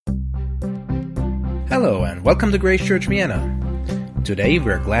Hello and welcome to Grace Church Vienna. Today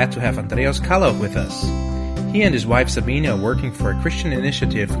we are glad to have Andreas Kalloch with us. He and his wife Sabine are working for a Christian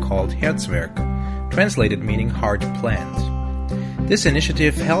initiative called Herzwerk, translated meaning Heart Plant. This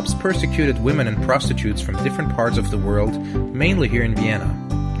initiative helps persecuted women and prostitutes from different parts of the world, mainly here in Vienna.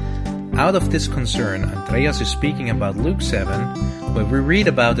 Out of this concern, Andreas is speaking about Luke 7, where we read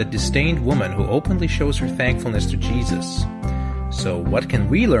about a disdained woman who openly shows her thankfulness to Jesus. So what can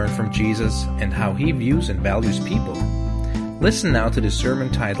we learn from Jesus and how he views and values people? Listen now to the sermon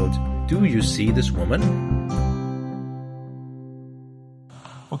titled, Do You See This Woman?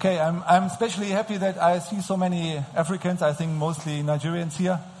 Okay, I'm especially happy that I see so many Africans, I think mostly Nigerians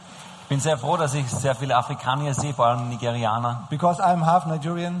here. Ich bin sehr froh, dass ich sehr viele Afrikaner sehe, vor allem Nigerianer, Because I'm half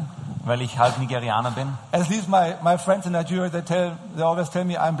Nigerian. weil ich halb Nigerianer bin. At least my friends in Nigeria, they always tell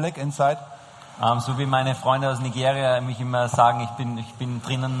me I'm black inside. So wie meine Freunde aus Nigeria mich immer sagen, ich bin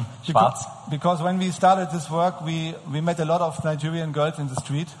drinnen schwarz. Because when we started this work, we met a lot of Nigerian girls in the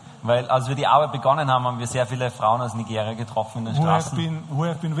street. Weil als wir die Arbeit begonnen haben, haben wir sehr viele Frauen aus Nigeria getroffen in den Straßen, Who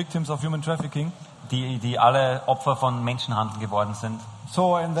have been victims of human trafficking. die alle Opfer von Menschenhandel geworden sind.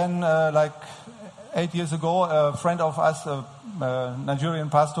 So and then like 8 years ago, a friend of us, a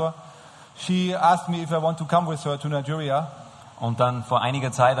Nigerian pastor, she asked me if I want to come with her to Nigeria. Und dann vor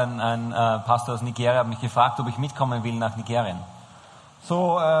einiger Zeit ein Pastor aus Nigeria hat mich gefragt, ob ich mitkommen will nach Nigerien.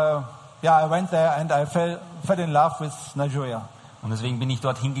 So I went there and I fell in love with Nigeria. Und deswegen bin ich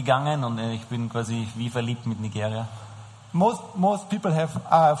dort hingegangen und ich bin quasi wie verliebt mit Nigeria. Most people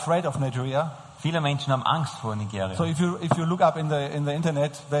are afraid of Nigeria. Viele Menschen haben Angst vor Nigeria. So if you look up in the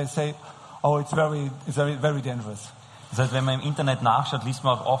internet, they say, oh, it's very dangerous. Das heißt, wenn man im Internet nachschaut, liest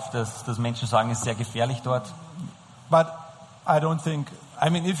man auch oft, dass Menschen sagen, es ist sehr gefährlich dort. But I don't think.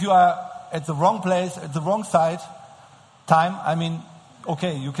 I mean, if you are at the wrong place, at the wrong time, I mean,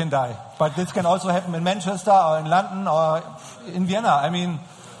 okay, you can die. But this can also happen in Manchester or in London or in Vienna. I mean,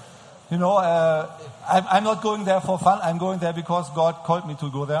 you know, I'm not going there for fun. I'm going there because God called me to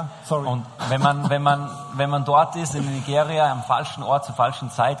go there. Sorry. Und wenn man dort ist in Nigeria, am falschen Ort zur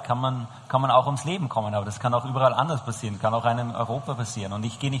falschen Zeit, kann man auch ums Leben kommen. Aber das kann auch überall anders passieren, kann auch in Europa passieren. Und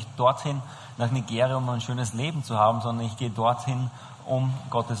ich gehe nicht dorthin nach Nigeria, um ein schönes Leben zu haben, sondern ich gehe dorthin, um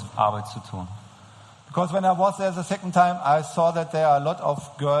Gottes Arbeit zu tun. Because when I was there the second time, I saw that there are a lot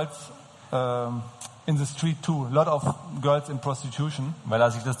of girls in the street too. A lot of girls in prostitution. Weil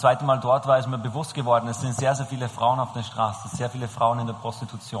als ich das zweite Mal dort war, ist mir bewusst geworden, es sind sehr, sehr viele Frauen auf der Straße, sehr viele Frauen in der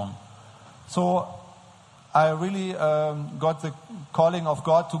Prostitution. So I really got the calling of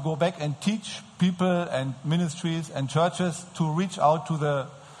God to go back and teach people and ministries and churches to reach out to the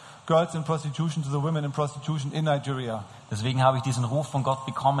girls in prostitution, to the women in prostitution in Nigeria. Deswegen habe ich diesen Ruf von Gott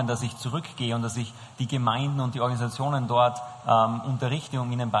bekommen, dass ich zurückgehe und dass ich die Gemeinden und die Organisationen dort unterrichte,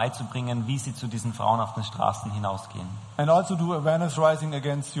 um ihnen beizubringen, wie sie zu diesen Frauen auf den Straßen hinausgehen. And also do awareness raising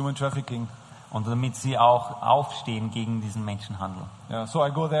against human trafficking. Und damit sie auch aufstehen gegen diesen Menschenhandel. Yeah, so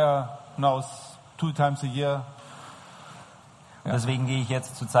I go there now 2 times a year. Yeah. Deswegen gehe ich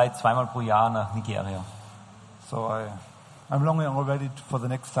jetzt zurzeit 2-mal pro Jahr nach Nigeria. So I'm longing already for the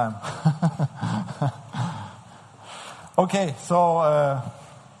next time. Okay, so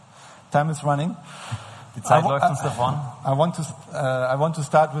time is running. Die Zeit läuft uns davon. I want to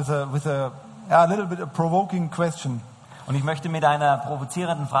start with a little bit a provoking question. Und ich möchte mit einer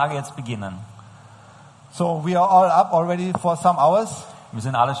provozierenden Frage jetzt beginnen. So we are all up already for some hours. Wir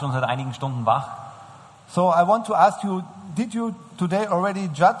sind alle schon seit einigen Stunden wach. So I want to ask you, did you today already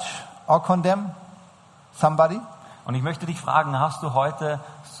judge or condemn somebody? Und ich möchte dich fragen, hast du heute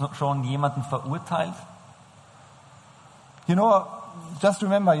schon jemanden verurteilt? You know, just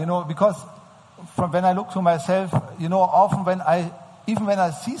remember, you know, because when I look to myself, you know, often even when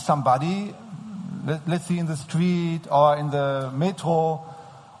I see somebody, let's see in the street or in the metro,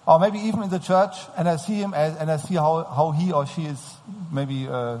 or maybe even in the church, and I see him and I see how he or she is maybe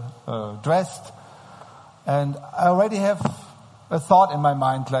dressed, and I already have a thought in my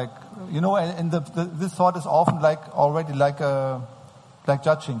mind, like, you know, and this thought is often like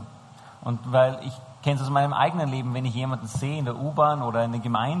judging. Und weil ich kenne es aus meinem eigenen Leben, wenn ich jemanden sehe in der U-Bahn oder in der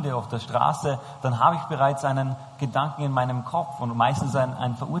Gemeinde, auf der Straße, dann habe ich bereits einen Gedanken in meinem Kopf und meistens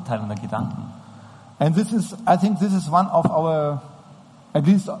einen verurteilenden Gedanken. And I think this is at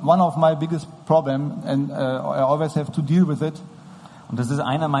least one of my biggest problem, and I always have to deal with it. Und das ist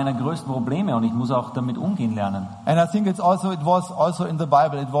einer meiner größten Probleme und ich muss auch damit umgehen lernen. And I think it was also in the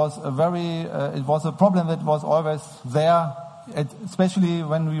Bible. It was a problem that was always there, especially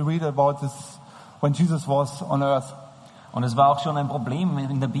when we read about this when Jesus was on earth. Und es war auch schon ein Problem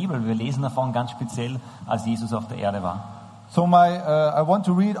in der Bibel. Wir lesen davon ganz speziell, als Jesus auf der Erde war. So I want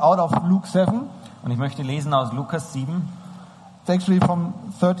to read out of Luke 7. Und ich möchte lesen aus Lukas 7, It's actually from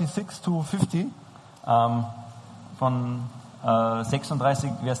 36 to 50. von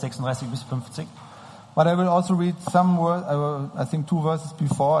 36, Vers 36 bis 50. But I will also read some words, I think 2 verses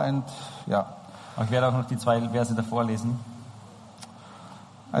before, and yeah. Aber ich werde auch noch die 2 Verse davor lesen.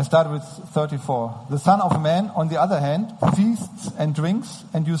 I start with 34. The Son of Man, on the other hand, feasts and drinks,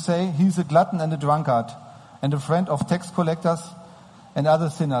 and you say he's a glutton and a drunkard, and a friend of tax collectors and other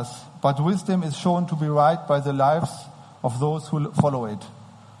sinners. But wisdom is shown to be right by the lives of those who follow it.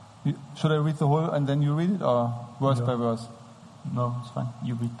 Should I read the whole and then you read it, or verse by verse? No, it's fine.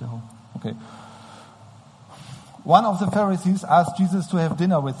 You read the whole. Okay. One of the Pharisees asked Jesus to have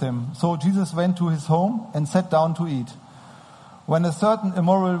dinner with him. So Jesus went to his home and sat down to eat. When a certain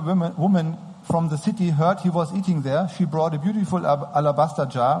immoral woman from the city heard he was eating there, she brought a beautiful alabaster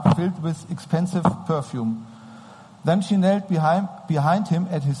jar filled with expensive perfume. Then she knelt behind him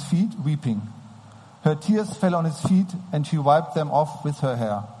at his feet, weeping. Her tears fell on his feet, and she wiped them off with her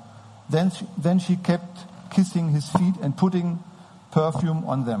hair. Then she kept kissing his feet and putting perfume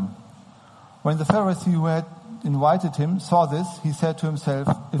on them. When the Pharisee who had invited him saw this, he said to himself,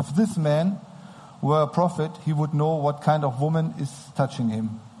 if this man were a prophet, he would know what kind of woman is touching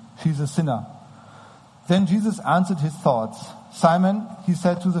him. She's a sinner. Then Jesus answered his thoughts. Simon, he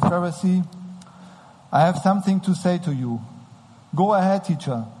said to the Pharisee, I have something to say to you. Go ahead,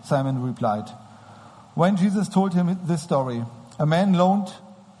 teacher, Simon replied. When Jesus told him this story, a man loaned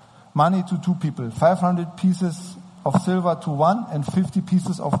money to 2 people, 500 pieces of silver to one and 50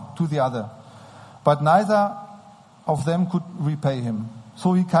 pieces to the other. But neither of them could repay him.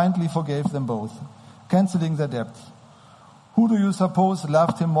 So he kindly forgave them both, canceling their debts. Who do you suppose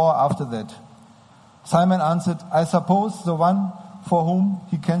loved him more after that? Simon answered, I suppose the one for whom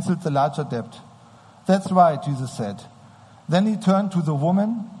he cancelled the larger debt. That's right, Jesus said. Then he turned to the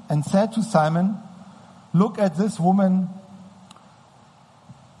woman and said to Simon, look at this woman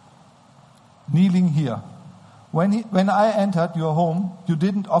kneeling here. When I entered your home, you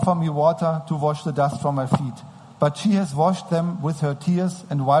didn't offer me water to wash the dust from my feet, but she has washed them with her tears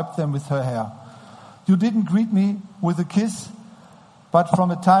and wiped them with her hair. You didn't greet me with a kiss, but from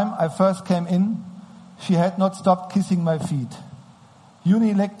the time I first came in, she had not stopped kissing my feet. You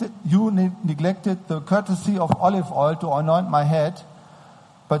neglected the courtesy of olive oil to anoint my head,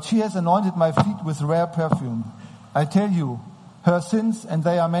 but she has anointed my feet with rare perfume. I tell you, her sins, and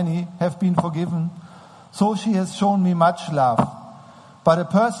they are many, have been forgiven, so she has shown me much love. But a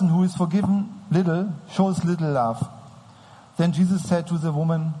person who is forgiven little shows little love. Then Jesus said to the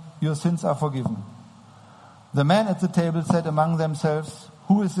woman, your sins are forgiven. The men at the table said among themselves,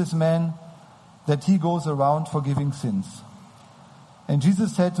 who is this man that he goes around forgiving sins? And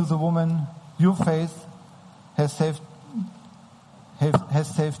Jesus said to the woman, your faith has saved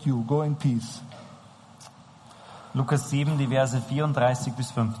you. Go in peace. Lukas 7, die Verse 34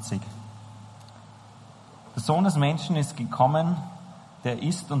 bis 50. Der Sohn des Menschen ist gekommen, der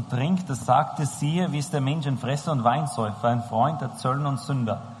isst und trinkt, das sagte, siehe, wie ist der Mensch ein Fresser und Weinsäufer, ein Freund der Zöllner und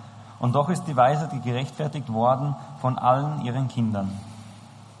Sünder. Und doch ist die Weisheit gerechtfertigt worden von allen ihren Kindern.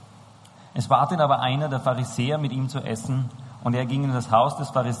 Es bat ihn aber einer der Pharisäer, mit ihm zu essen, und er ging in das Haus des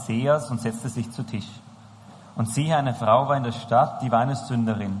Pharisäers und setzte sich zu Tisch. Und siehe, eine Frau war in der Stadt, die war eine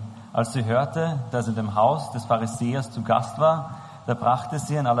Sünderin. Als sie hörte, dass er in dem Haus des Pharisäers zu Gast war, da brachte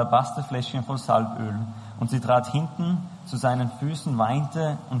sie ein Alabasterfläschchen voll Salböl. Und sie trat hinten zu seinen Füßen,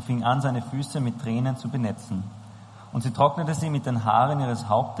 weinte und fing an, seine Füße mit Tränen zu benetzen. Und sie trocknete sie mit den Haaren ihres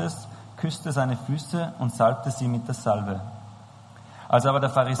Hauptes, küsste seine Füße und salbte sie mit der Salbe. Als aber der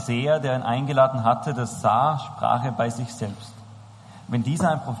Pharisäer, der ihn eingeladen hatte, das sah, sprach er bei sich selbst: Wenn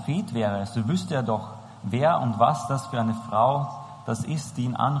dieser ein Prophet wäre, so wüsste er doch, wer und was das für eine Frau das ist, die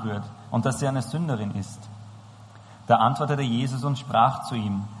ihn anrührt, und dass sie eine Sünderin ist. Da antwortete Jesus und sprach zu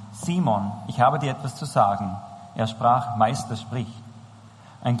ihm: Simon, ich habe dir etwas zu sagen. Er sprach: Meister, sprich.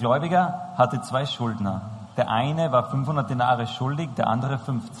 Ein Gläubiger hatte 2 Schuldner. Der eine war 500 Denare schuldig, der andere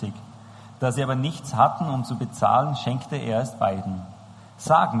 50. Da sie aber nichts hatten, um zu bezahlen, schenkte er es beiden.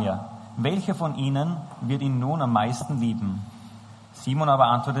 Sag mir, welcher von ihnen wird ihn nun am meisten lieben? Simon aber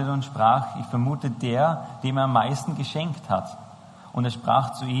antwortete und sprach: Ich vermute der, dem er am meisten geschenkt hat. Und er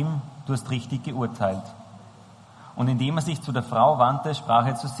sprach zu ihm: Du hast richtig geurteilt. Und indem er sich zu der Frau wandte, sprach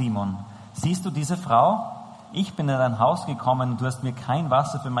er zu Simon: Siehst du diese Frau? Ich bin in dein Haus gekommen und du hast mir kein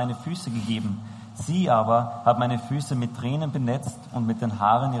Wasser für meine Füße gegeben. Sie aber hat meine Füße mit Tränen benetzt und mit den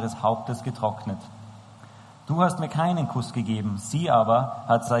Haaren ihres Hauptes getrocknet. Du hast mir keinen Kuss gegeben. Sie aber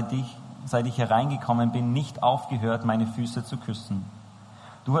hat, seit ich hereingekommen bin, nicht aufgehört, meine Füße zu küssen.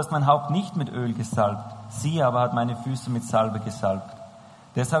 Du hast mein Haupt nicht mit Öl gesalbt. Sie aber hat meine Füße mit Salbe gesalbt.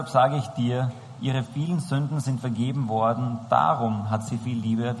 Deshalb sage ich dir, ihre vielen Sünden sind vergeben worden, darum hat sie viel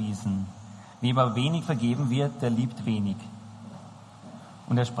Liebe erwiesen. Wem aber wenig vergeben wird, der liebt wenig.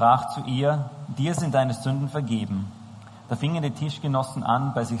 Und er sprach zu ihr, dir sind deine Sünden vergeben. Da fingen die Tischgenossen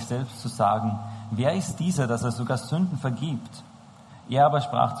an, bei sich selbst zu sagen, wer ist dieser, dass er sogar Sünden vergibt? Er aber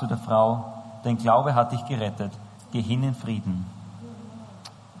sprach zu der Frau, dein Glaube hat dich gerettet, geh hin in Frieden.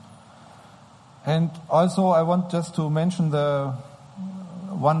 And also I want just to mention the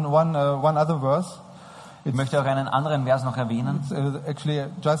one other verse. Ich möchte auch einen anderen Vers noch erwähnen. It's actually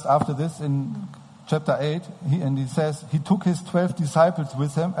just after this in chapter 8, he says, he took his 12 disciples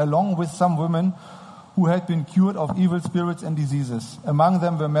with him, along with some women who had been cured of evil spirits and diseases. Among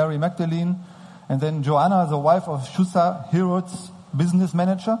them were Mary Magdalene, and then Joanna, the wife of Chusa, Herod's business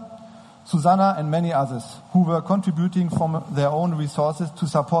manager, Susanna, and many others, who were contributing from their own resources to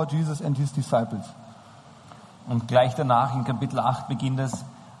support Jesus and his disciples. Und gleich danach, in Kapitel 8, beginnt es,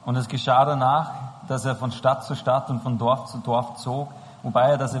 und es geschah danach, dass er von Stadt zu Stadt und von Dorf zu Dorf zog, wobei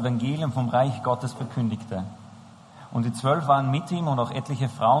er das Evangelium vom Reich Gottes verkündigte. Und die 12 waren mit ihm und auch etliche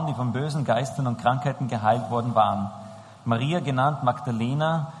Frauen, die von bösen Geistern und Krankheiten geheilt worden waren. Maria, genannt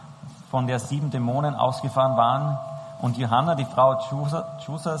Magdalena, von der 7 Dämonen ausgefahren waren, und Johanna, die Frau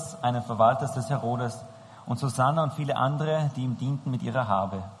Chusas, eine Verwalters des Herodes, und Susanna und viele andere, die ihm dienten mit ihrer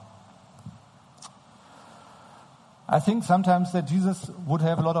Habe. I think sometimes that Jesus would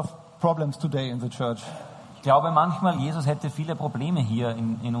have a lot of problems today in the church. Ich glaube manchmal, Jesus hätte viele Probleme hier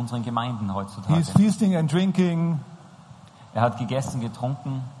in unseren Gemeinden heutzutage. He's feasting and drinking. Er hat gegessen,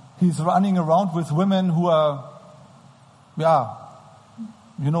 getrunken. He's running around with women who are,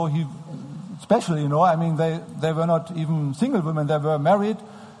 especially, I mean, they were not even single women, they were married,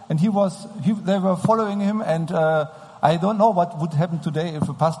 and they were following him, and I don't know what would happen today if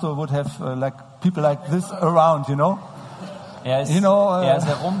a pastor would have people like this around, Er ist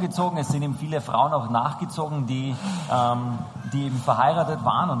herumgezogen, es sind ihm viele Frauen auch nachgezogen, die eben verheiratet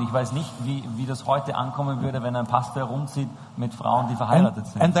waren, und ich weiß nicht, wie das heute ankommen würde, wenn ein Pastor herumzieht mit Frauen, die verheiratet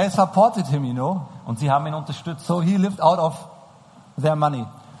sind. And they supported him, Und sie haben ihn unterstützt. So he lived out of their money.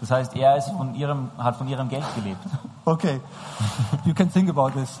 Das heißt, er hat von ihrem Geld gelebt. Okay, you can think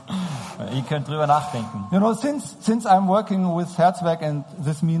about this. Ihr könnt drüber nachdenken. Since I'm working with Herzwerk, and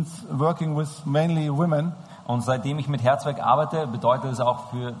this means working with mainly women. Und seitdem ich mit Herzwerk arbeite, bedeutet es auch,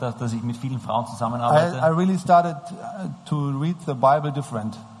 dass ich mit vielen Frauen zusammenarbeite. I really started to read the Bible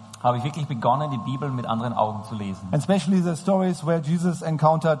different. Habe ich wirklich begonnen, die Bibel mit anderen Augen zu lesen. And especially the stories where Jesus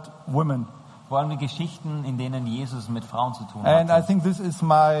encountered women. Vor allem die Geschichten, in denen Jesus mit Frauen zu tun And hatte. I think this is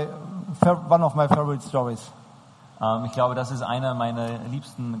one of my favorite stories. Ich glaube, das ist eine meiner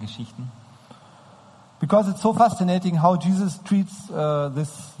liebsten Geschichten. Because it's so fascinating how Jesus treats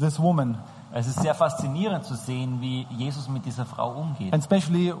this woman. Es ist sehr faszinierend zu sehen, wie Jesus mit dieser Frau umgeht. And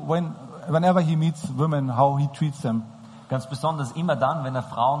especially whenever he meets women, how he treats them. Ganz besonders immer dann, wenn er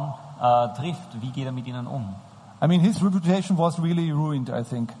Frauen trifft, wie geht er mit ihnen um? I mean, his reputation was really ruined, I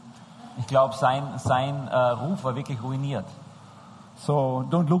think. Ich glaube, sein Ruf war wirklich ruiniert. So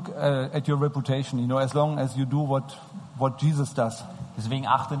don't look at your reputation, as long as you do what Jesus does. Deswegen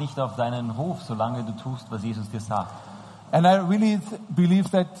achte nicht auf deinen Ruf, solange du tust, was Jesus dir sagt. And I really believe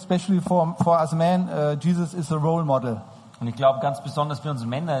that, especially for us men, Jesus is a role model. Und ich glaube, ganz besonders für uns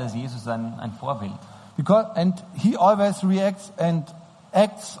Männer ist Jesus ein Vorbild. And he always reacts and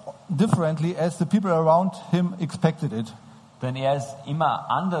acts differently as the people around him expected it. Denn er hat immer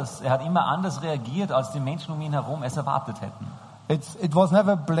anders reagiert, als die Menschen um ihn herum es erwartet hätten. It was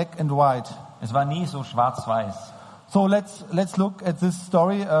never black and white. Es war nie so schwarz-weiß. So let's look at this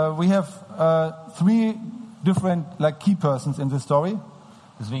story. We have 3 different key persons in this story.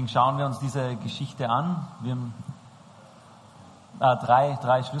 Deswegen schauen wir uns diese Geschichte an. Wir haben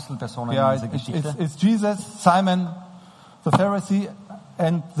drei Schlüsselpersonen in dieser Geschichte. It's Jesus, Simon, the Pharisee,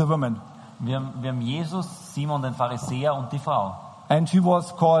 and the woman. Wir haben Jesus, Simon den Pharisäer und die Frau. And she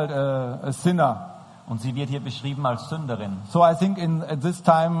was called a sinner. Und sie wird hier beschrieben als Sünderin. So I think at this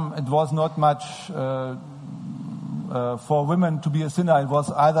time it was not much for women to be a sinner. It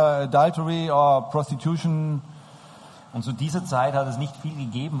was either adultery or prostitution. Und zu dieser Zeit hat es nicht viel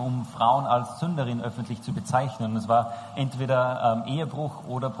gegeben, um Frauen als Sünderin öffentlich zu bezeichnen. Es war entweder Ehebruch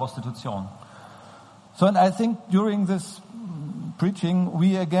oder Prostitution. So and I think during this preaching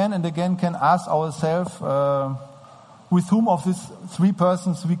we again and again can ask ourselves with whom of these 3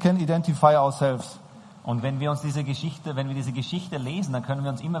 persons we can identify ourselves. Und wenn wir diese Geschichte lesen, dann können wir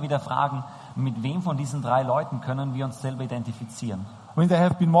uns immer wieder fragen, mit wem von diesen 3 Leuten können wir uns selber identifizieren. I mean, there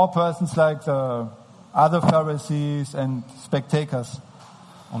have been more persons like the other Pharisees and spectators.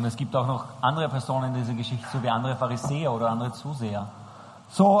 Und es gibt auch noch andere Personen in dieser Geschichte, so wie andere Pharisäer oder andere Zuseher.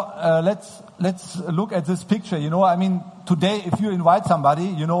 So let's look at this picture. You know, I mean, today if you invite somebody,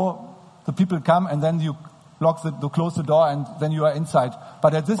 you know, the people come and then you close the door and then you are inside.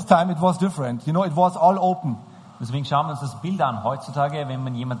 But at this time it was different. You know, it was all open. Deswegen schauen wir uns das Bild an. Heutzutage, wenn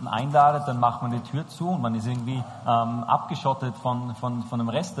man jemanden einladet, dann macht man die Tür zu und man ist irgendwie abgeschottet von dem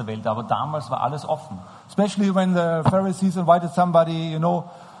Rest der Welt. Aber damals war alles offen. Especially when the Pharisees invited somebody, you know,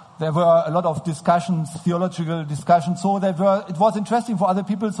 there were a lot of discussions, theological discussions. So it was interesting for other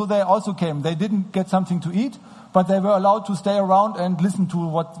people, so they also came. They didn't get something to eat, but they were allowed to stay around and listen to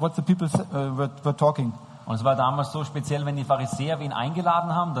what the people were talking. Und es war damals so speziell, wenn die Pharisäer wen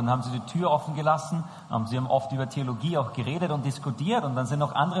eingeladen haben, dann haben sie die Tür offen gelassen. Sie haben oft über Theologie auch geredet und diskutiert. Und dann sind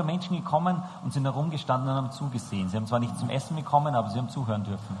noch andere Menschen gekommen und sind herumgestanden und haben zugesehen. Sie haben zwar nicht zum Essen gekommen, aber sie haben zuhören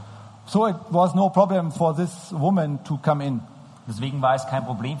dürfen. So it was no problem for this woman to come in. Deswegen war es kein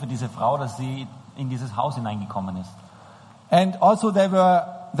Problem für diese Frau, dass sie in dieses Haus hineingekommen ist. And also they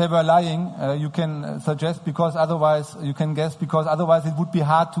were lying. You can suggest because otherwise you can guess because otherwise it would be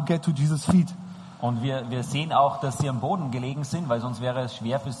hard to get to Jesus' feet. Und wir sehen auch, dass sie am Boden gelegen sind, weil sonst wäre es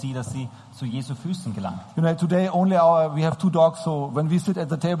schwer für sie, dass sie zu Jesu Füßen gelangt. You know, today only we have 2 dogs, so when we sit at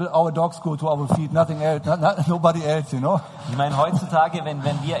the table, our dogs go to our feet, nothing else, nobody else, you know. Ich meine, heutzutage, wenn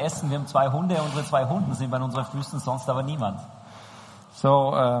wir essen, wir haben 2 Hunde, unsere 2 Hunde sind bei unseren Füßen, sonst aber niemand.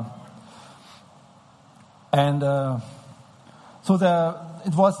 So that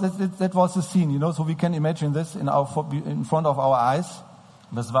was the scene, you know. So we can imagine this in front of our eyes.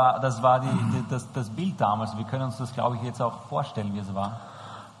 Das war das Bild damals. Wir können uns das, glaube ich, jetzt auch vorstellen, wie es war.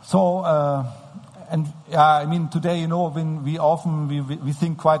 So and yeah, I mean today, you know, when we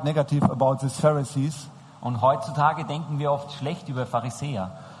think quite negative about these Pharisees. Und heutzutage denken wir oft schlecht über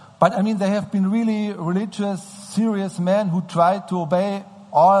Pharisäer. But I mean, they have been really religious, serious men who tried to obey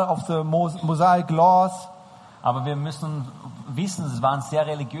all of the Mosaic laws. Aber wir müssen wissen, es waren sehr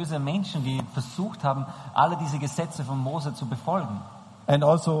religiöse Menschen, die versucht haben, alle diese Gesetze von Mose zu befolgen. And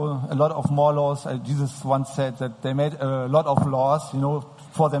also a lot of more laws. Jesus once said that they made a lot of laws, you know,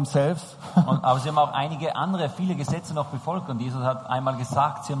 for themselves. Aber sie haben auch viele Gesetze noch befolgt. Und Jesus hat einmal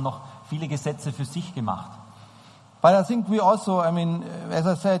gesagt, sie haben noch viele Gesetze für sich gemacht. But I think we also, I mean, as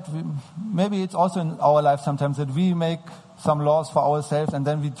I said, maybe it's also in our life sometimes that we make some laws for ourselves and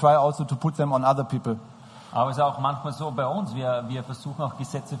then we try also to put them on other people. Aber es ist auch manchmal so bei uns, wir versuchen auch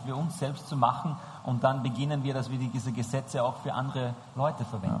Gesetze für uns selbst zu machen und dann beginnen wir, dass wir diese Gesetze auch für andere Leute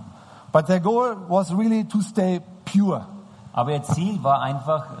verwenden. But their goal was really to stay pure. Aber ihr Ziel war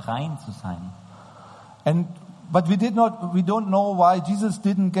einfach, rein zu sein. But we don't know why Jesus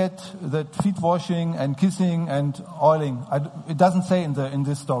didn't get the feet washing and kissing and oiling. It doesn't say in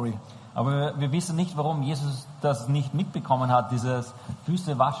this story. Aber wir wissen nicht, warum Jesus das nicht mitbekommen hat, dieses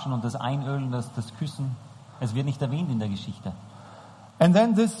Füße waschen und das Einölen, das Küssen. Es wird nicht erwähnt in der Geschichte. And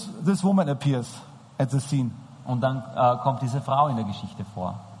then this woman appears at the scene. Und dann kommt diese Frau in der Geschichte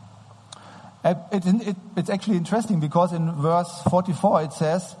vor. It's actually interesting because in verse 44 it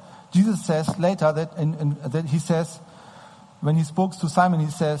says, Jesus says later that he says, when he spoke to Simon,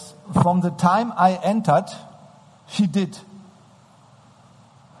 he says, from the time I entered, she did.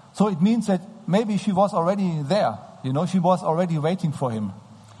 So it means that maybe she was already there. You know, she was already waiting for him.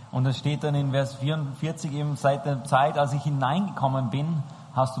 Und es steht dann in Vers 44 eben, seit der Zeit, als ich hineingekommen bin,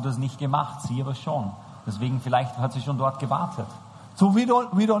 hast du das nicht gemacht, sie aber schon. Deswegen vielleicht hat sie schon dort gewartet. So we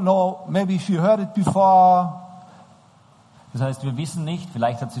don't know, maybe she heard it before. Das heißt, wir wissen nicht,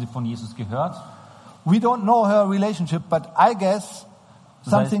 vielleicht hat sie von Jesus gehört. We don't know her relationship, but I guess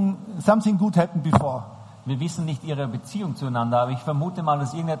something good happened before. Wir wissen nicht ihre Beziehung zueinander, aber ich vermute mal,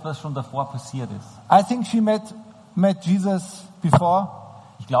 dass irgendetwas schon davor passiert ist. I think she met Jesus before.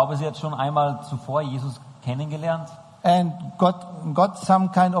 Ich glaube, sie hat schon einmal zuvor Jesus kennengelernt. And got some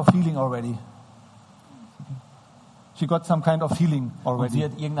kind of healing already. She got some kind of healing already. Und sie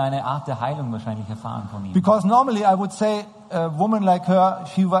hat irgendeine Art der Heilung wahrscheinlich erfahren von ihm. Because normally I would say a woman like her,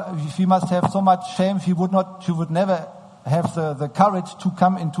 she must have so much shame. She would never have the courage to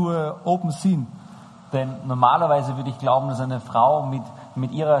come into an open scene. Denn normalerweise würde ich glauben, dass eine Frau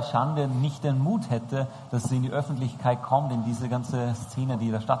mit ihrer Schande nicht den Mut hätte, dass sie in die Öffentlichkeit kommt, in diese ganze Szene,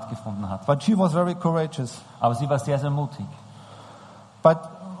 die da stattgefunden hat. But she was very courageous. Aber sie war sehr, sehr mutig. But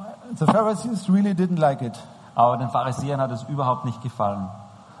the Pharisees really didn't like it. Aber den Pharisäern hat es überhaupt nicht gefallen.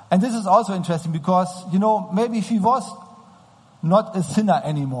 And this is also interesting because, you know, maybe she was not a sinner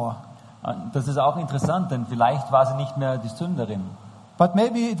anymore. Das ist auch interessant, denn vielleicht war sie nicht mehr die Sünderin. But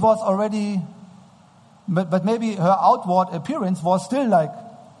maybe her outward appearance was still like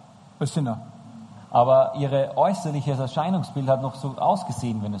a sinner. Aber ihr äußerliches Erscheinungsbild hat noch so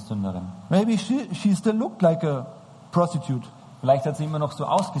ausgesehen wie eine Sünderin. Maybe she still looked like a prostitute. Vielleicht hat sie immer noch so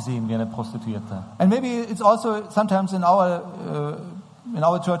ausgesehen wie eine Prostituierte. And maybe it's also sometimes in our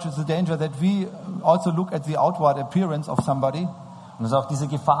churches the danger that we also look at the outward appearance of somebody. Und es ist auch diese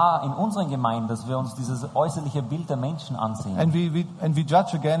Gefahr in unseren Gemeinden, dass wir uns dieses äußerliche Bild der Menschen ansehen. And we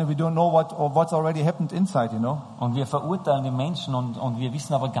judge again and we don't know what's already happened inside, you know. Und wir verurteilen die Menschen und wir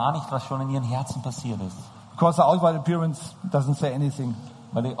wissen aber gar nicht, was schon in ihren Herzen passiert ist. Because the outward appearance doesn't say anything.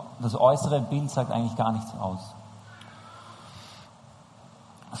 Weil das äußere Bild sagt eigentlich gar nichts aus.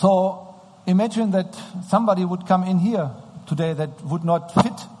 So imagine that somebody would come in here today that would not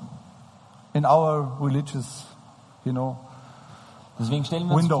fit in our religious, you know. Deswegen stellen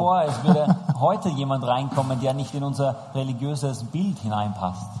wir uns Window. vor, es würde heute jemand reinkommen, der nicht in unser religiöses Bild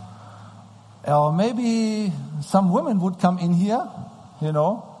hineinpasst. Or maybe some women would come in here, you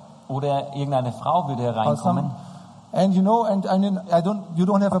know. Oder irgendeine Frau würde Or hereinkommen. and you know, and you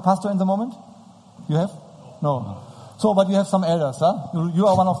don't have a pastor in the moment? You have? No. So, but you have some elders, huh? You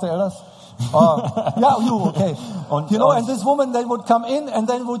are one of the elders? Yeah, you, okay. Und- you know, und- and this woman, they would come in and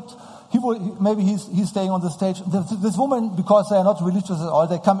then maybe he's staying on the stage. This woman, because they are not religious at all,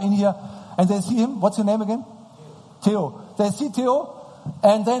 they come in here and they see him. What's your name again? Theo. They see Theo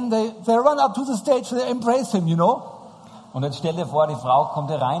and then they run up to the stage, they embrace him, you know. Und jetzt stell dir vor, die Frau kommt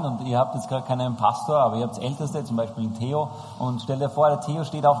herein und ihr habt jetzt gerade keinen Pastor, aber ihr habt Älteste, zum Beispiel einen Theo. Und stell dir vor, der Theo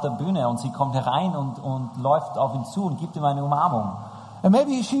steht auf der Bühne und sie kommt herein und läuft auf ihn zu und gibt ihm eine Umarmung. And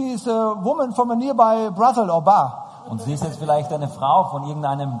maybe she is a woman from a nearby brothel or bar. Und sie ist jetzt vielleicht eine Frau von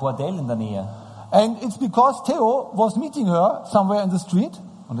irgendeinem Bordell in der Nähe. And it's because Theo was meeting her somewhere in the street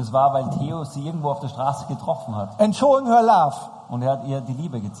Und es war, weil Theo sie irgendwo auf der Straße getroffen hat. and showing her love. Und er hat ihr die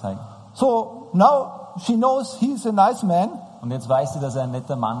Liebe gezeigt. So now she knows he's a nice man. Und jetzt weiß sie, dass er ein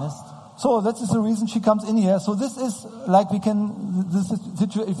netter Mann ist. So that is the reason she comes in here. So this is like this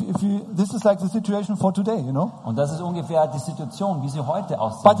is like the situation for today, you know. Und das ist ungefähr die Situation, wie sie heute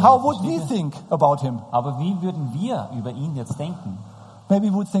aussieht. But how would we think about him? Aber wie würden wir über ihn jetzt denken? Maybe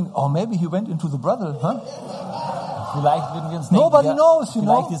we would think, oh, maybe he went into the brothel, huh? Vielleicht würden wir uns denken, Nobody knows, you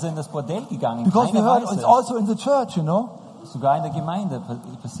vielleicht know. ist er in das Bordell gegangen. Because we Keiner heard weiß it's es. also in the church, you know. Sogar in der Gemeinde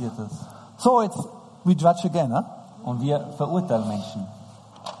passiert das. So we judge again, huh? Und wir verurteilen Menschen.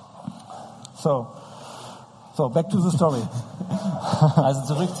 So back to the story. Also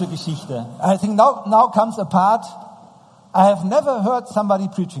zurück zur Geschichte. I think now comes a part. I have never heard somebody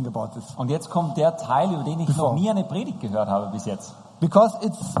preaching about this Und jetzt kommt der Teil, über den ich Bevor. noch nie eine Predigt gehört habe bis jetzt. because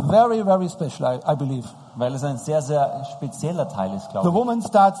it's very, very special, I believe. Weil es ein sehr, sehr spezieller Teil ist, glaube The ich. woman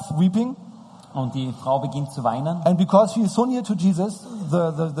starts weeping, Und die Frau beginnt zu weinen, and because she is so near to Jesus,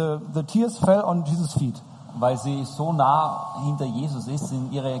 the tears fell on Jesus' feet. weil sie so nah hinter Jesus ist,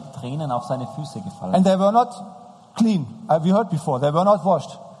 sind ihre Tränen auf seine Füße gefallen. And they were not clean. We heard before, they were not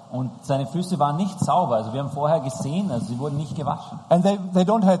washed. Und seine Füße waren nicht sauber. Also wir haben vorher gesehen, also sie wurden nicht gewaschen. And they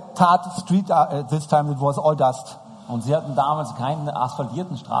don't have tarred street at this time, it was all dust. Und sie hatten damals keine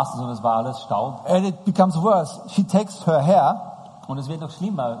asphaltierten Straßen, sondern es war alles Staub. And it becomes worse. She takes her hair Und es wird noch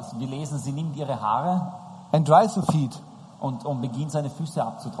schlimmer. Wir lesen, sie nimmt ihre Haare and dries the feet. und beginnt seine Füße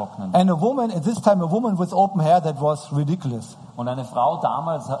abzutrocknen. And at this time, a woman with open hair, that was ridiculous. Und eine Frau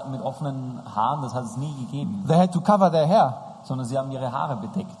damals mit offenen Haaren, das hat es nie gegeben. They had to cover their hair. Sondern sie haben ihre Haare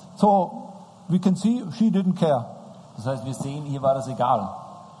bedeckt. So we can see she didn't care. Das heißt, wir sehen, hier war das egal.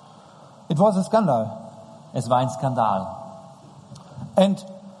 It was a scandal. Es war ein Skandal. And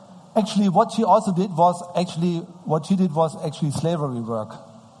actually what she did was actually slavery work.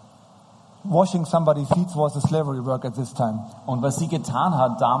 Washing somebody's feet was a slavery work at this time. Und was sie getan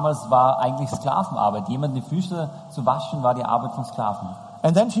hat damals, war eigentlich Sklavenarbeit. Jemanden die Füße zu waschen, war die Arbeit von Sklaven.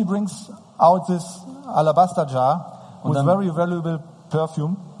 And then she brings out this alabaster jar Und with dann- very valuable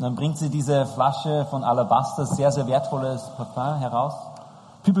perfume. Und dann bringt sie diese Flasche von Alabaster, sehr, sehr wertvolles Parfum heraus.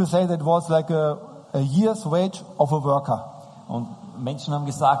 People say that was like a year's wage of a worker. Und Menschen haben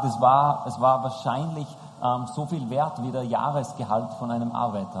gesagt, es war wahrscheinlich so viel wert wie der Jahresgehalt von einem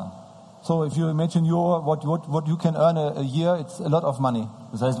Arbeiter. So if you imagine what you can earn a year, it's a lot of money.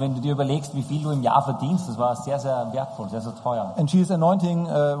 Das heißt, wenn du dir überlegst, wie viel du im Jahr verdienst, das war sehr, sehr wertvoll, sehr, sehr teuer. And she is anointing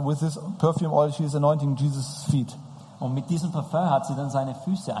with this perfume oil. She is anointing Jesus' feet. Und mit diesem Parfum hat sie dann seine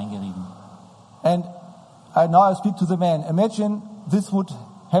Füße eingerieben. And now I speak to the man. Imagine this would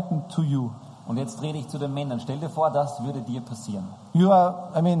happen to you. Und jetzt rede ich zu den Männern. Stell dir vor, das würde dir passieren.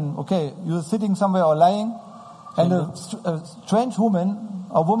 You're sitting somewhere or lying, and a strange woman,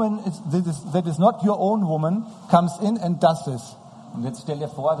 that is not your own woman, comes in and does this. Und jetzt stell dir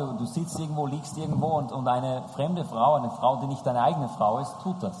vor, du sitzt irgendwo, liegst irgendwo und eine fremde Frau, eine Frau, die nicht deine eigene Frau ist,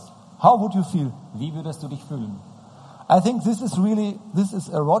 tut das. How would you feel? Wie würdest du dich fühlen? I think this is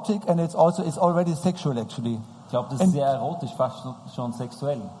erotic, and it's already sexual actually. glaube, das ist sehr erotisch, fast schon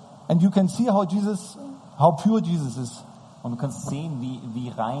sexuell. And you can see how pure Jesus is. Und du kannst sehen, wie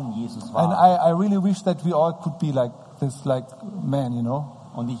rein Jesus And war. I really wish that we all could be like this, like man, you know.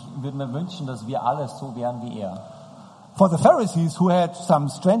 Und ich würde mir wünschen, dass wir alle so wären wie er. For the Pharisees who had some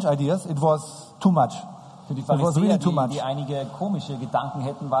strange ideas, it was too much. Für die It was Pharisäer, really too much. die einige komische Gedanken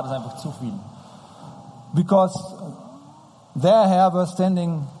hätten, war das einfach zu viel. Because their hair were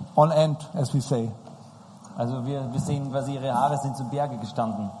standing on end, as we say. Also wir sehen, quasi ihre Haare sind zu Berge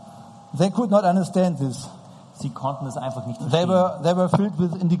gestanden. They could not understand this. Sie konnten es einfach nicht They verstehen. were filled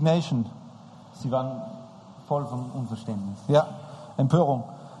with indignation. Sie waren voll von Unverständnis. Yeah, Empörung.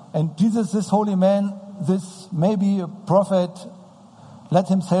 And Jesus, this holy man, this maybe a prophet, let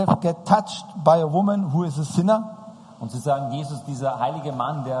himself get touched by a woman who is a sinner. Und sie sagen, Jesus, dieser heilige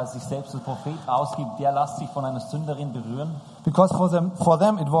Mann, der sich selbst als Prophet ausgibt, der lässt sich von einer Sünderin berühren. Because for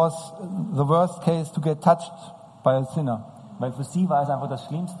them it was the worst case to get touched by a sinner. Weil für sie war es einfach das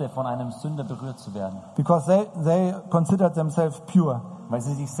Schlimmste, von einem Sünder berührt zu werden. Because they considered themselves pure. Weil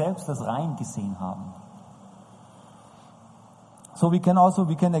sie sich selbst als rein gesehen haben. So we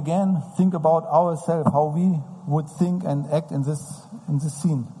can again think about ourselves, how we would think and act in this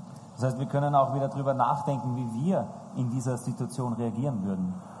scene. Das heißt, wir können auch wieder darüber nachdenken, wie wir in dieser Situation reagieren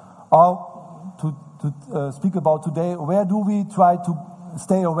würden. Or to speak about today, where do we try to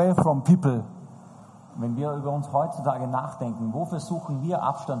stay away from people? Wenn wir über uns heutzutage nachdenken, wo versuchen wir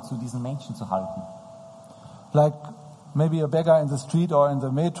Abstand zu diesen Menschen zu halten? Like maybe a beggar in the street or in the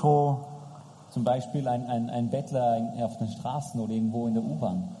metro. Zum Beispiel ein Bettler auf den Straßen oder irgendwo in der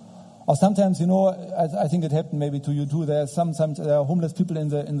U-Bahn. Or sometimes, you know, I think it happened maybe to you too. Sometimes there are homeless people in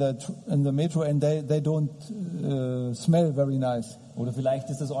the metro and they don't smell very nice. Oder vielleicht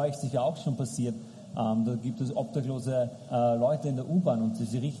ist es euch sicher auch schon passiert. Da gibt es obdachlose Leute in der U-Bahn und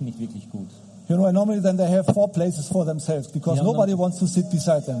sie riechen nicht wirklich gut. You know, and normally then they have 4 places for themselves because Yeah, nobody wants to sit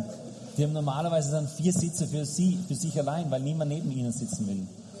beside them. Die haben normalerweise dann 4 Sitze für sich allein, weil niemand neben ihnen sitzen will.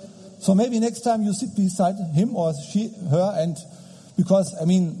 So maybe next time you sit beside him or her, and because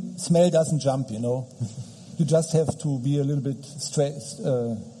smell doesn't jump, you know. You just have to be a little bit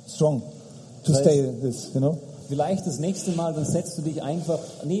strong to stay this, you know. Vielleicht das nächste Mal, dann setzt du dich einfach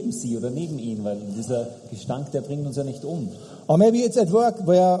neben sie oder neben ihn, weil dieser Gestank, der bringt uns ja nicht um. Or maybe it's at work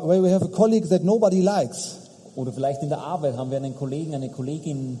where we have a colleague that nobody likes. Oder vielleicht in der Arbeit haben wir einen Kollegen, eine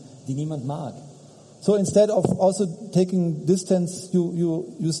Kollegin, die niemand mag. So instead of also taking distance,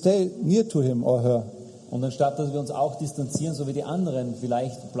 you stay near to him or her. Und anstatt, dass wir uns auch distanzieren, so wie die anderen,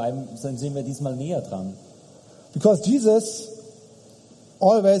 vielleicht sind wir diesmal näher dran. Because Jesus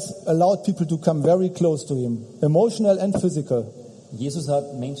always allowed people to come very close to him, emotional and physical. Jesus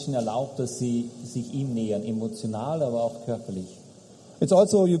hat Menschen erlaubt, dass sie sich ihm nähern, emotional, aber auch körperlich. It's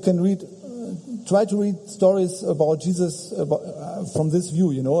also, you can try to read stories about Jesus from this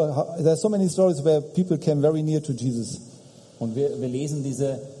view, you know. There are so many stories where people came very near to Jesus. Und wir lesen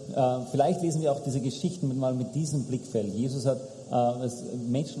vielleicht lesen wir auch diese Geschichten mal mit diesem Blickfeld. Jesus hat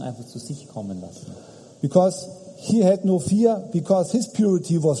Menschen einfach zu sich kommen lassen. Because he had no fear, because his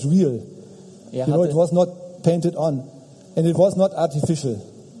purity was real. You know, it was not painted on, and it was not artificial.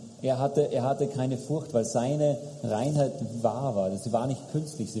 Er hatte keine Furcht, weil seine Reinheit wahr war. Sie war nicht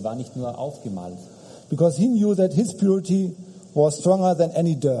künstlich, sie war nicht nur aufgemalt. Because he knew that his purity was stronger than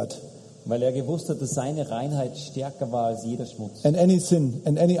any dirt. Weil er gewusst hat, dass seine Reinheit stärker war als jeder Schmutz. And any sin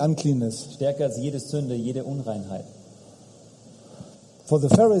and any uncleanness. Stärker als jede Sünde, jede Unreinheit. For the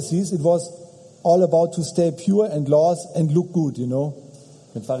Pharisees, it was all about to stay pure and lost and look good, you know.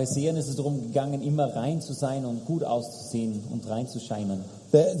 Den Pharisäern ist es darum gegangen, immer rein zu sein und gut auszusehen und rein zu scheinen.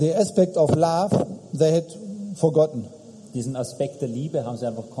 The aspect of love they had forgotten. Diesen Aspekt der Liebe haben sie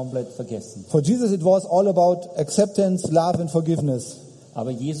einfach komplett vergessen. For Jesus it was all about acceptance, love and forgiveness.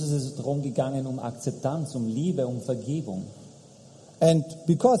 Aber Jesus ist es darum gegangen, um Akzeptanz, um Liebe, um Vergebung. And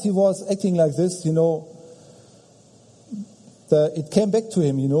because he was acting like this, you know, it came back to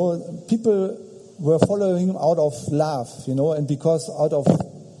him, you know. People were following him out of love, you know, and because out of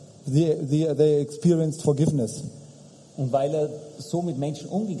they experienced forgiveness. Und weil er so mit Menschen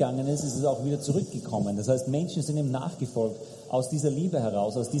umgegangen ist, ist es auch wieder zurückgekommen. Das heißt, Menschen sind ihm nachgefolgt, aus dieser Liebe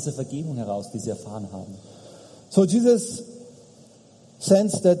heraus, aus dieser Vergebung heraus, die sie erfahren haben. So Jesus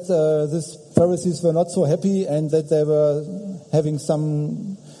sensed that these Pharisees were not so happy and that they were having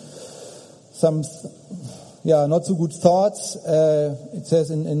some not so good thoughts. It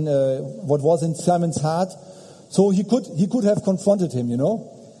says in what was in Simon's heart. So he could have confronted him, you know.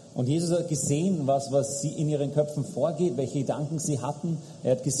 Und Jesus hat gesehen, was sie in ihren Köpfen vorgeht, welche Gedanken sie hatten.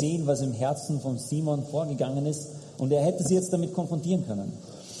 Er hat gesehen, was im Herzen von Simon vorgegangen ist. Und er hätte sie jetzt damit konfrontieren können.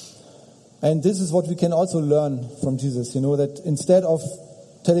 And this is what we can also learn from Jesus, that instead of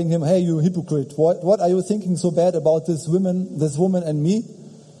telling him, hey, you hypocrite, what are you thinking so bad about this woman and me?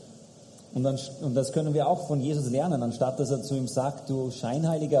 Und das können wir auch von Jesus lernen, anstatt dass er zu ihm sagt, du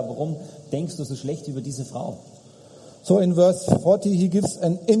Scheinheiliger, warum denkst du so schlecht über diese Frau? So in verse 40 he gives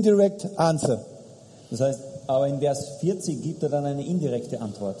an indirect answer. Das heißt, aber in Vers 40 gibt er dann eine indirekte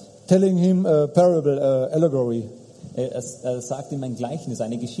Antwort. Telling him a parable, allegory. Er sagt ihm ein Gleichnis,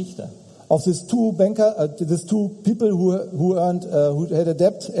 eine Geschichte. Of these two people who had a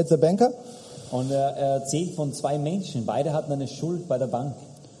debt at the banker. Und er erzählt von zwei Menschen, beide hatten eine Schuld bei der Bank.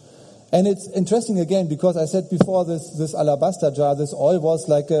 And it's interesting again because I said before this alabaster jar, this oil was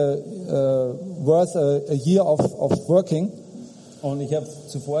like worth a year of working. Und ich habe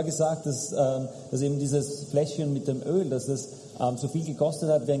zuvor gesagt, dass eben dieses Fläschchen mit dem Öl, dass das so viel gekostet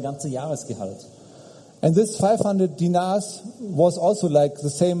hat wie ein ganzer Jahresgehalt. And this 500 dinars was also like the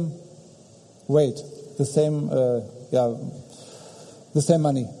same weight, the same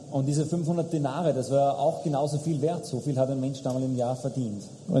money. Und diese 500 Dinare, das war auch genauso viel wert. So viel hat ein Mensch damals im Jahr verdient.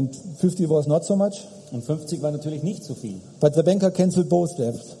 And 50 was not so much. Und 50 war natürlich nicht so viel. But the banker canceled both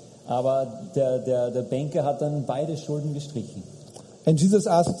debts. Aber der Banker hat dann beide Schulden gestrichen. And Jesus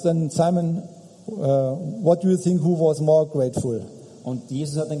asked then Simon, what do you think who was more grateful? Und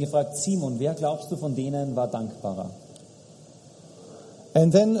Jesus hat dann gefragt, Simon, wer glaubst du von denen war dankbarer?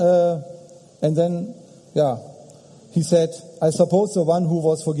 And then he said, I suppose the one who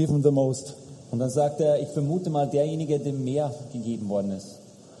was forgiven the most. Und dann sagt er, ich vermute mal derjenige, dem mehr gegeben worden ist.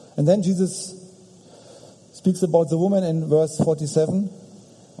 And then Jesus speaks about the woman in verse 47.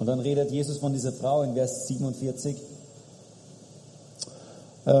 Und dann redet Jesus von dieser Frau in Vers 47.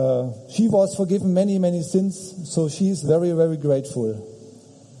 She was forgiven many, many sins, so she is very, very grateful.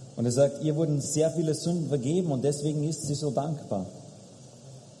 Und er sagt, ihr wurden sehr viele Sünden vergeben und deswegen ist sie so dankbar.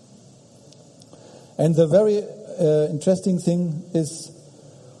 And the very interesting thing is,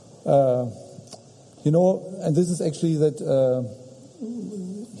 and this is actually that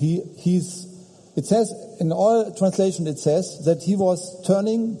it says, in all translation it says that he was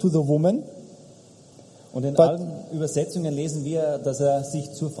turning to the woman. Und in allen Übersetzungen lesen wir, dass er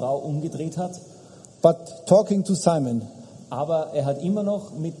sich zur Frau umgedreht hat. But talking to Simon. Aber er hat immer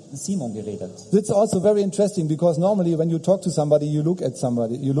noch mit Simon geredet. That's also very interesting because normally when you talk to somebody, you look at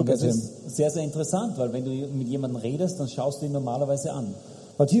somebody, you look at him. Das ist sehr, sehr interessant, weil wenn du mit jemandem redest, dann schaust du ihn normalerweise an.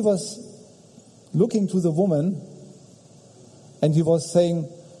 But he was looking to the woman and he was saying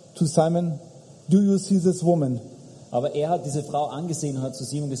to Simon, do you see this woman? Aber er hat diese Frau angesehen und hat zu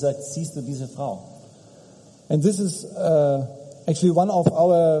Simon gesagt, siehst du diese Frau? And this is actually one of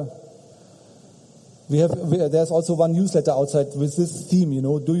our. There's also one newsletter outside with this theme.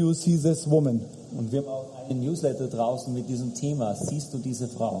 Do you see this woman? Und wir haben auch einen Newsletter draußen mit diesem Thema. Siehst du diese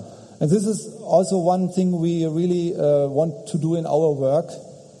Frau? And this is also one thing we really want to do in our work.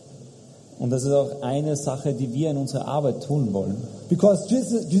 Und das ist auch eine Sache, die wir in unserer Arbeit tun wollen. Because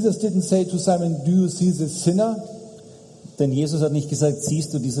Jesus didn't say to Simon, do you see this sinner? Denn Jesus hat nicht gesagt,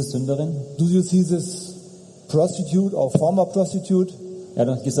 siehst du diese Sünderin? Do you see this prostitute or former prostitute? Er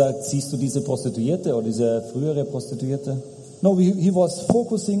hat gesagt, siehst du diese Prostituierte oder diese frühere Prostituierte? No, he was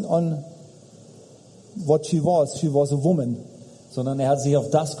focusing on what she was. She was a woman. Sondern er hat sich auf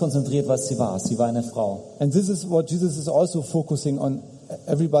das konzentriert, was sie war. Sie war eine Frau. And this is what Jesus is also focusing on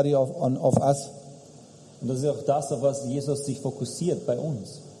everybody of us. Und das ist auch das, auf was Jesus sich fokussiert bei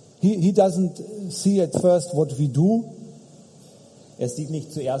uns. He doesn't see at first what we do. Er sieht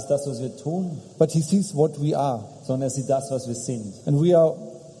nicht zuerst das, was wir tun, but he sees what we are. Sondern er sieht das, was wir sind. And we are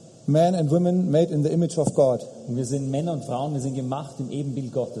men and women made in the image of God. Und wir sind Männer und Frauen, wir sind gemacht im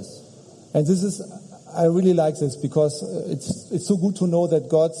Ebenbild Gottes. And I really like this because it's so good to know that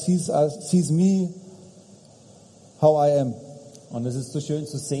God sees me how I am. Und es ist so schön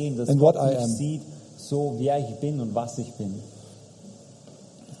zu sehen, dass and Gott what I mich am. sieht, so wer ich bin und was ich bin.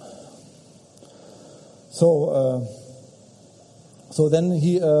 So then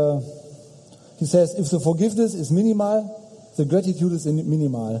he says, if the forgiveness is minimal, the gratitude is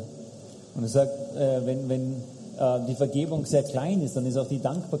minimal. Und er sagt, wenn die Vergebung sehr klein ist, dann ist auch die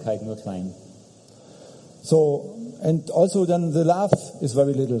Dankbarkeit nur klein. So, and also then the love is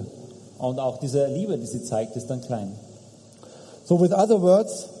very little. Und auch diese Liebe, die sie zeigt, ist dann klein. So with other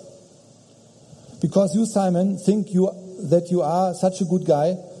words, because you, Simon, think that you are such a good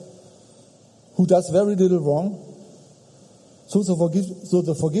guy who does very little wrong, so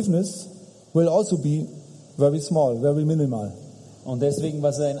the forgiveness will also be very small, very minimal. Und deswegen,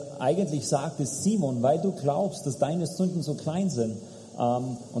 was er eigentlich sagt, ist, Simon, weil du glaubst, dass deine Sünden so klein sind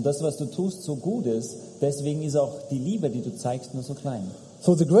und das, was du tust, so gut ist, deswegen ist auch die Liebe, die du zeigst, nur so klein.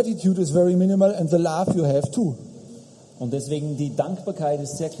 So the gratitude is very minimal and the love you have too. Und deswegen die Dankbarkeit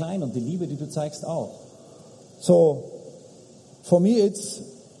ist sehr klein und die Liebe, die du zeigst, auch. So for me it's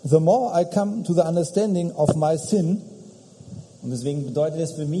the more I come to the understanding of my sin, Und deswegen bedeutet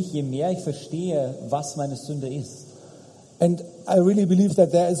es für mich, je mehr ich verstehe, was meine Sünde ist. and I really believe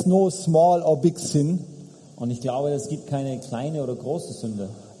that there is no small or big sin. Und ich glaube, es gibt keine kleine oder große Sünde.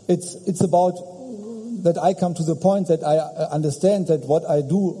 It's about that I come to the point that I understand that what I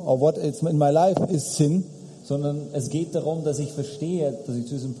do or what is in my life is sin. Sondern es geht darum, dass ich verstehe, dass ich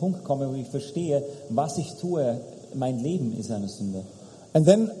zu diesem Punkt komme, wo ich verstehe, was ich tue, mein Leben ist eine Sünde. And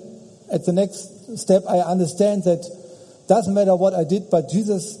then at the next step I understand that doesn't matter what I did, but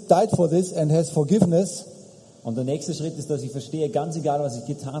Jesus died for this and has forgiveness. Und der nächste Schritt ist, dass ich verstehe, ganz egal, was ich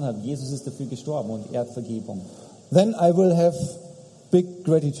getan habe, Jesus ist dafür gestorben und er hat Vergebung. Then I will have big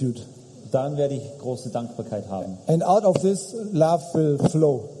gratitude. Dann werde ich große Dankbarkeit haben. And out of this, love will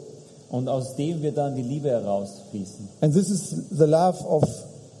flow. Und aus dem wird dann die Liebe herausfließen. And this is the love of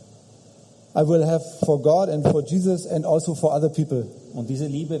I will have for God and for Jesus and also for other people. Und diese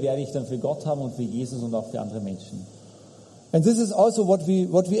Liebe werde ich dann für Gott haben und für Jesus und auch für andere Menschen. And this is also what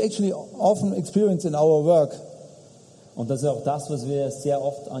we actually often experience in our work. Und das ist auch das, was wir sehr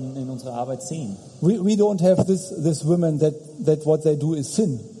oft in unserer Arbeit sehen. We don't have this women that what they do is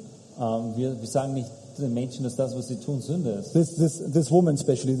sin. Wir sagen nicht den Menschen, dass das, was sie tun, Sünde ist. This woman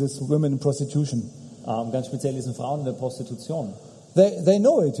especially, this women in prostitution. Ganz speziell diesen Frauen in der Prostitution. They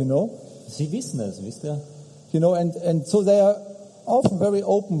know it, you know. Sie wissen es, wisst ihr? You know, and so they are often very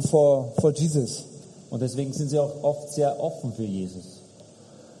open for Jesus. Und deswegen sind sie auch oft sehr offen für Jesus.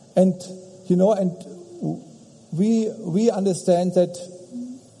 And you know, and we understand that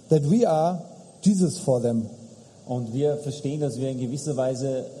we are Jesus for them. Und wir verstehen, dass wir in gewisser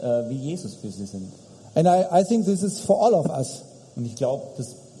Weise wie Jesus für sie sind. And I think this is for all of us. Und ich glaube,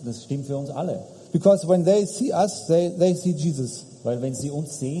 das stimmt für uns alle. Because when they see us, they see Jesus. Weil wenn sie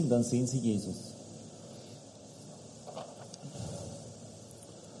uns sehen, dann sehen sie Jesus.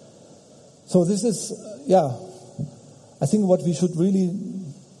 So this is, I think what we should really,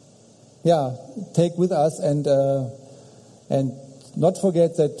 take with us and not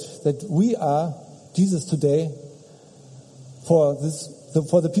forget that we are Jesus today for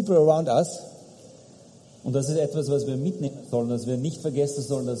the people around us. Und das ist etwas, was wir mitnehmen sollen, dass wir nicht vergessen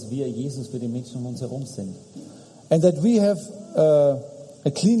sollen, dass wir Jesus für die Menschen um uns herum sind. And that we have a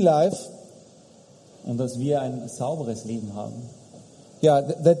clean life. Und dass wir ein sauberes Leben haben. Yeah,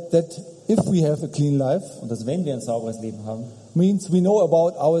 that if we have a clean life, und dass wenn wir ein sauberes Leben haben, means we know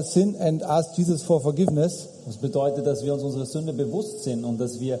about our sin and ask Jesus for forgiveness. Das bedeutet, dass wir uns unserer Sünde bewusst sind und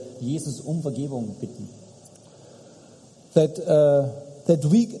dass wir Jesus um Vergebung bitten. That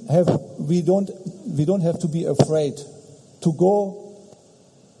we don't have to be afraid to go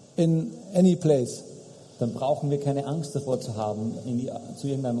in any place. Dann brauchen wir keine Angst davor zu haben, zu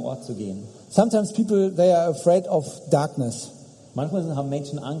irgendeinem Ort zu gehen. Sometimes people, they are afraid of darkness. Manchmal haben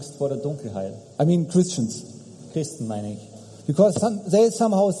Menschen Angst vor der Dunkelheit. I mean Christians. Christen meine ich. Because they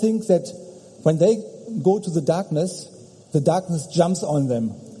somehow think that when they go to the darkness jumps on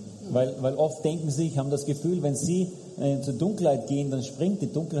them. Weil oft denken sie, haben das Gefühl, wenn sie zur Dunkelheit gehen, dann springt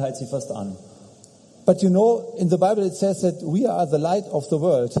die Dunkelheit sie fast an. But you know, in the Bible it says that we are the light of the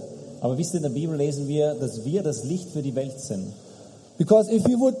world. Aber wisst ihr, in der Bibel lesen wir, dass wir das Licht für die Welt sind. Because if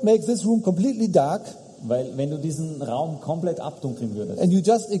we would make this room completely dark, weil wenn du diesen Raum komplett abdunkeln würdest, and you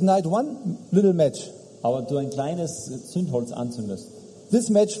just ignite one little match, aber du ein kleines Zündholz anzündest, this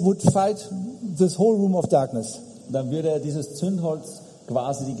match would fight this whole room of darkness. Dann würde dieses Zündholz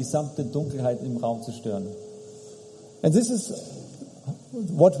quasi die gesamte Dunkelheit im Raum zerstören. And this is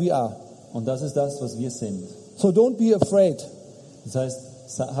what we are. Und das ist das, was wir sind. So don't be afraid. Das heißt,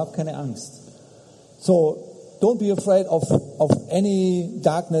 hab keine Angst. So don't be afraid of any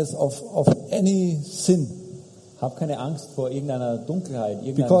darkness, of any sin. Hab keine Angst vor irgendeiner Dunkelheit,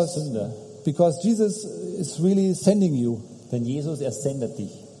 irgendeiner Sünde. Because Jesus is really sending you. Denn Jesus, er sendet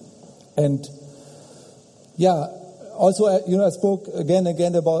dich. And also I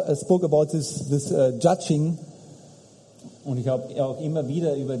spoke about this judging. Und ich habe auch immer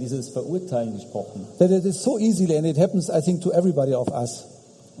wieder über dieses Verurteilen gesprochen. That it is so easily and it happens, I think, to everybody of us.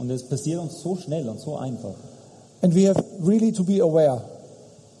 Und es passiert uns so schnell und so einfach. And we have really to be aware.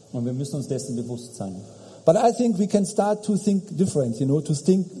 Und wir müssen uns dessen bewusst sein. But I think we can start to think different, to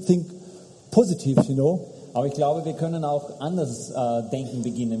think positive, Aber ich glaube, wir können auch anders denken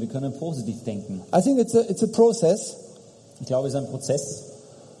beginnen. Wir können positiv denken. I think it's a process. Ich glaube, es ist ein Prozess.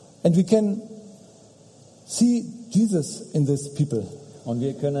 And we can see Jesus in these people. Und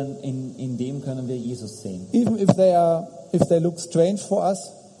wir können in dem können wir Jesus sehen. Even if they look strange for us,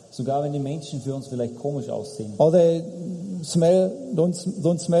 Sogar wenn die Menschen für uns vielleicht komisch aussehen or they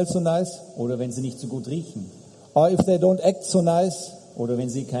don't smell so nice, oder wenn sie nicht so gut riechen or if they don't act so nice, oder wenn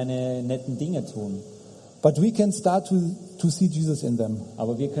sie keine netten Dinge tun. but we can start to see Jesus in them,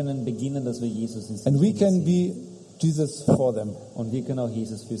 Aber wir können beginnen, dass wir Jesus in and we ihnen can sehen. be Jesus for them. Und wir können auch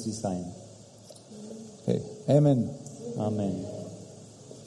Jesus für sie sein. Okay. Amen. Amen.